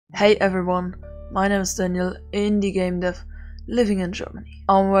Hey everyone, my name is Daniel, indie game dev, living in Germany.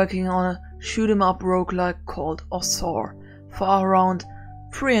 I'm working on a shoot 'em up roguelike called Osore for around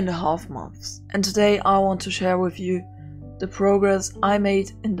 3.5 months. And today I want to share with you the progress I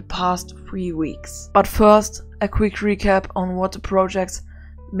made in the past 3 weeks. But first, a quick recap on what the project's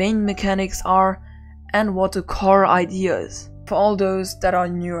main mechanics are and what the core idea is, for all those that are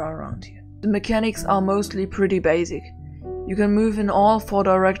new around here. The mechanics are mostly pretty basic. You can move in all 4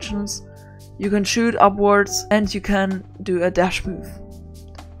 directions, you can shoot upwards, and you can do a dash move.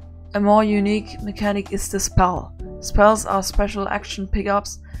 A more unique mechanic is the spell. Spells are special action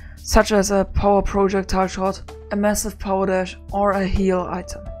pickups, such as a power projectile shot, a massive power dash, or a heal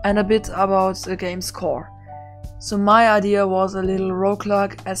item. And a bit about the game's core. So my idea was a little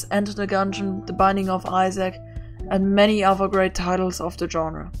roguelike as Enter the Gungeon, The Binding of Isaac, and many other great titles of the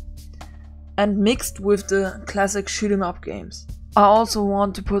genre, and mixed with the classic shoot 'em up games. I also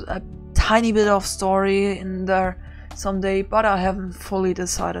want to put a tiny bit of story in there someday, but I haven't fully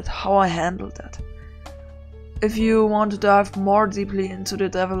decided how I handle that. If you want to dive more deeply into the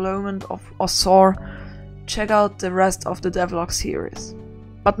development of Osore, check out the rest of the Devlog series.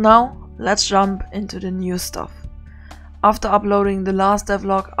 But now, let's jump into the new stuff. After uploading the last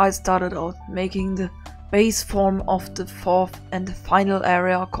devlog, I started out making the base form of the 4th and final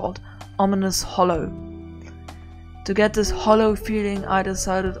area called Ominous Hollow. To get this hollow feeling, I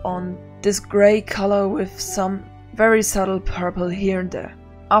decided on this grey color with some very subtle purple here and there.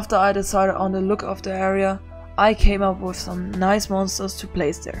 After I decided on the look of the area, I came up with some nice monsters to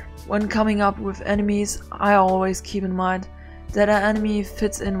place there. When coming up with enemies, I always keep in mind that an enemy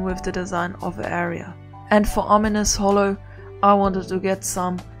fits in with the design of the area. And for Ominous Hollow, I wanted to get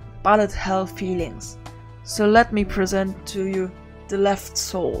some bullet hell feelings. So let me present to you the left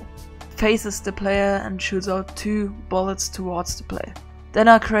soul. Faces the player and shoots out 2 bullets towards the player. Then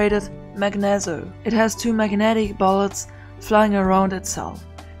I created Magneso. It has 2 magnetic bullets flying around itself,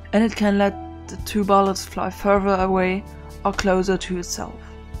 and it can let the 2 bullets fly further away or closer to itself.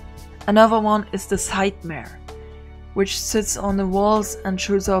 Another one is the Sightmare, which sits on the walls and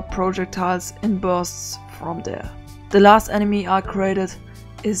shoots out projectiles in bursts from there. The last enemy I created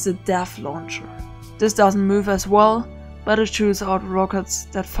is the Death Launcher. This doesn't move as well, but it shoots out rockets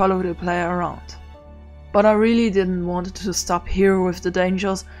that follow the player around. But I really didn't want to stop here with the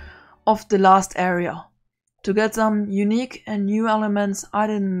dangers of the last area. To get some unique and new elements, I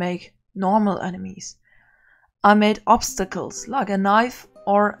didn't make normal enemies. I made obstacles like a knife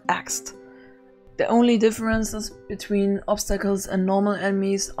or axe. The only differences between obstacles and normal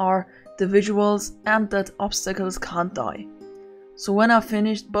enemies are the visuals and that obstacles can't die. So when I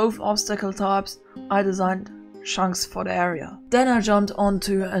finished both obstacle types, I designed chunks for the area. Then I jumped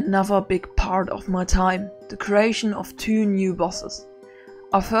onto another big part of my time, the creation of 2 new bosses.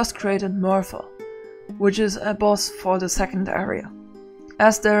 I first created Murphy, which is a boss for the 2nd area.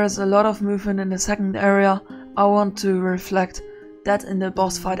 As there is a lot of movement in the 2nd area, I want to reflect that in the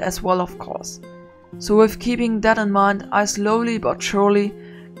boss fight as well, of course. So with keeping that in mind, I slowly but surely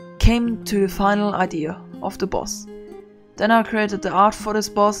came to the final idea of the boss. Then I created the art for this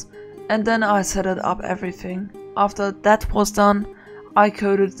boss, and then I set it up everything. After that was done, I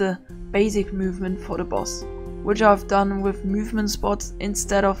coded the basic movement for the boss, which I've done with movement spots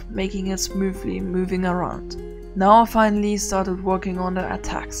instead of making it smoothly moving around. Now I finally started working on the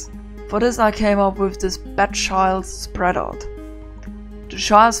attacks. For this I came up with this Bat Child spread out. The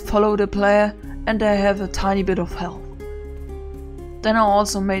shards follow the player and they have a tiny bit of health. Then I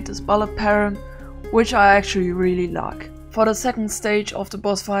also made this bullet pattern, which I actually really like. For the 2nd stage of the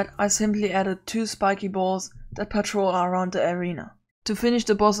boss fight, I simply added 2 spiky balls that patrol around the arena. To finish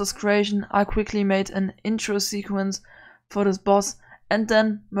the boss's creation, I quickly made an intro sequence for this boss, and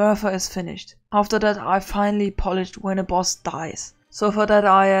then Murphy is finished. After that I finally polished when a boss dies. So for that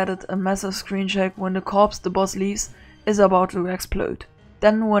I added a massive screen shake when the corpse the boss leaves is about to explode.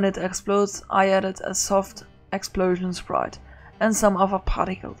 Then when it explodes, I added a soft explosion sprite and some other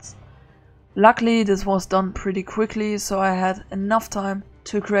particles. Luckily this was done pretty quickly, so I had enough time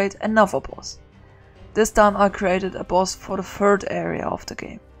to create another boss. This time I created a boss for the 3rd area of the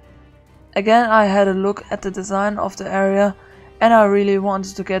game. Again I had a look at the design of the area and I really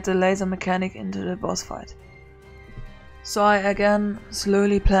wanted to get the laser mechanic into the boss fight. So I again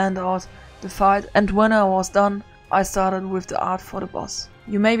slowly planned out the fight, and when I was done, I started with the art for the boss.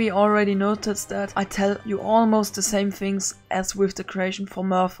 You maybe already noticed that I tell you almost the same things as with the creation for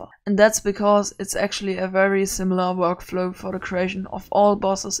Murphy, and that's because it's actually a very similar workflow for the creation of all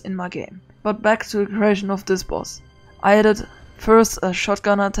bosses in my game. But back to the creation of this boss. I added first a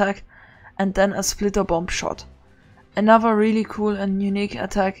shotgun attack and then a splitter bomb shot. Another really cool and unique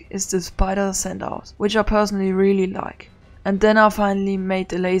attack is the spider send out, which I personally really like. And then I finally made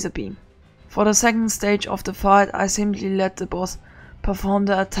the laser beam. For the second stage of the fight, I simply let the boss perform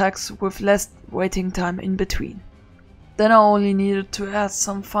the attacks with less waiting time in between. Then I only needed to add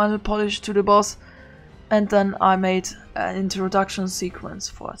some final polish to the boss, and then I made an introduction sequence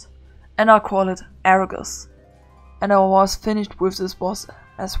for it. And I call it Argus. And I was finished with this boss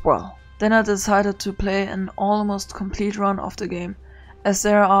as well. Then I decided to play an almost complete run of the game, as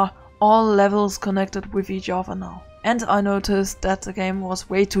there are all levels connected with each other now. And I noticed that the game was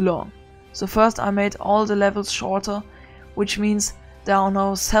way too long. So first I made all the levels shorter, which means there are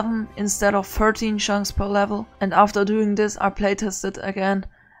now 7 instead of 13 chunks per level, and after doing this I playtested again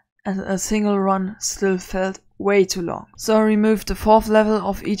and a single run still felt way too long. So I removed the 4th level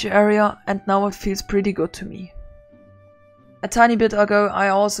of each area and now it feels pretty good to me. A tiny bit ago I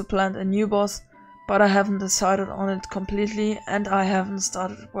also planned a new boss, but I haven't decided on it completely and I haven't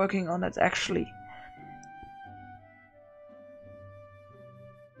started working on it actually.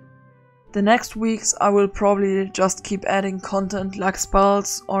 The next weeks I will probably just keep adding content like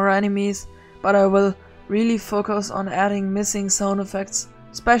spells or enemies, but I will really focus on adding missing sound effects,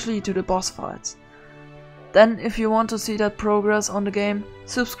 especially to the boss fights. Then if you want to see that progress on the game,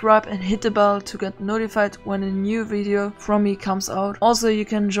 subscribe and hit the bell to get notified when a new video from me comes out. Also you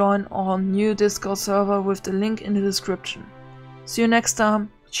can join our new Discord server with the link in the description. See you next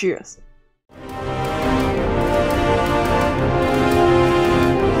time, cheers!